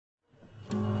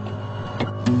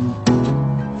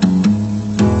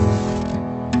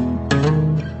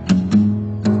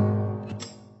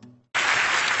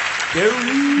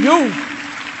Gary. Yo.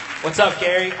 What's up,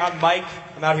 Gary? I'm Mike.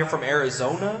 I'm out here from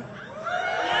Arizona.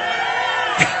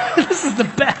 This is the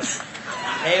best.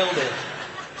 Nailed it.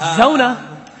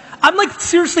 Zona. I'm like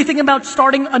seriously thinking about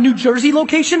starting a New Jersey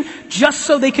location just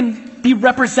so they can be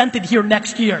represented here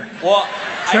next year. Well,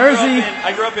 Jersey.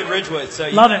 I grew up in Ridgewood, so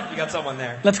you got someone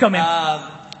there. Let's go,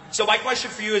 man. So my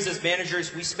question for you is, as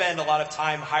managers, we spend a lot of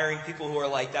time hiring people who are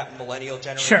like that millennial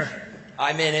generation. Sure.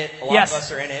 I'm in it. A lot of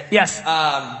us are in it. Yes.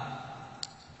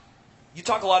 You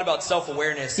talk a lot about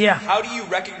self-awareness. Yeah. How do you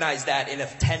recognize that in a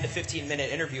 10 to 15 minute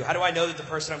interview? How do I know that the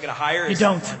person I'm going to hire is... You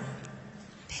don't.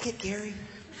 Take it, Gary.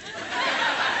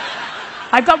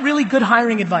 I've got really good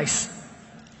hiring advice.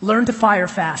 Learn to fire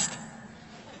fast.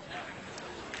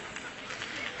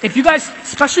 If you guys,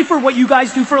 especially for what you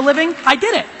guys do for a living, I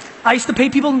did it. I used to pay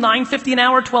people $9.50 an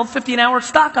hour, $12.50 an hour,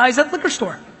 stock guys at liquor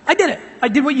store. I did it. I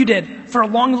did what you did for a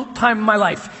long time in my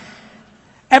life.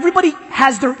 Everybody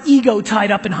has their ego tied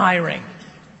up in hiring.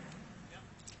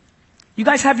 You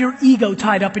guys have your ego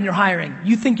tied up in your hiring.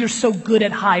 You think you're so good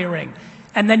at hiring.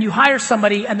 And then you hire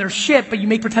somebody and they're shit, but you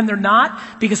may pretend they're not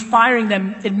because firing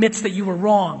them admits that you were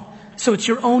wrong. So it's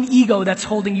your own ego that's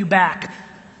holding you back.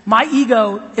 My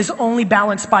ego is only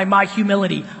balanced by my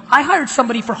humility. I hired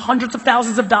somebody for hundreds of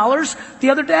thousands of dollars the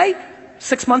other day,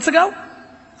 6 months ago.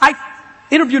 I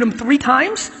interviewed him 3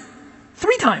 times.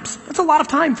 3 times. That's a lot of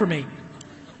time for me.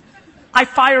 I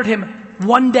fired him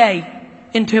 1 day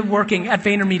into working at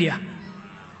VaynerMedia.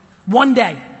 1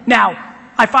 day. Now,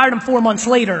 I fired him 4 months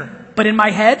later, but in my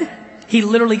head, he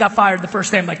literally got fired the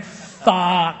first day. I'm like,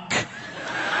 fuck.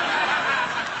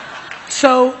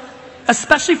 So,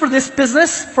 especially for this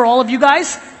business, for all of you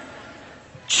guys,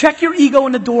 check your ego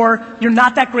in the door. You're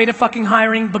not that great at fucking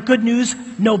hiring, but good news,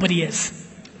 nobody is.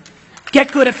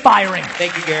 Get good at firing.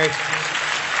 Thank you, Gary.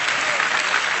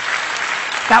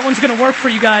 That one's gonna work for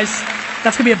you guys.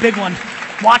 That's gonna be a big one.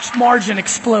 Watch margin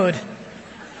explode.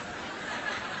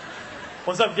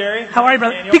 What's up, Gary? How are you,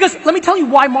 brother? Daniel. Because let me tell you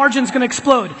why margin's gonna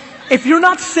explode. If you're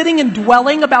not sitting and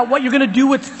dwelling about what you're gonna do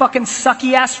with fucking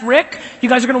sucky ass Rick, you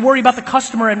guys are gonna worry about the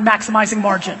customer and maximizing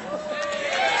margin.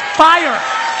 Fire.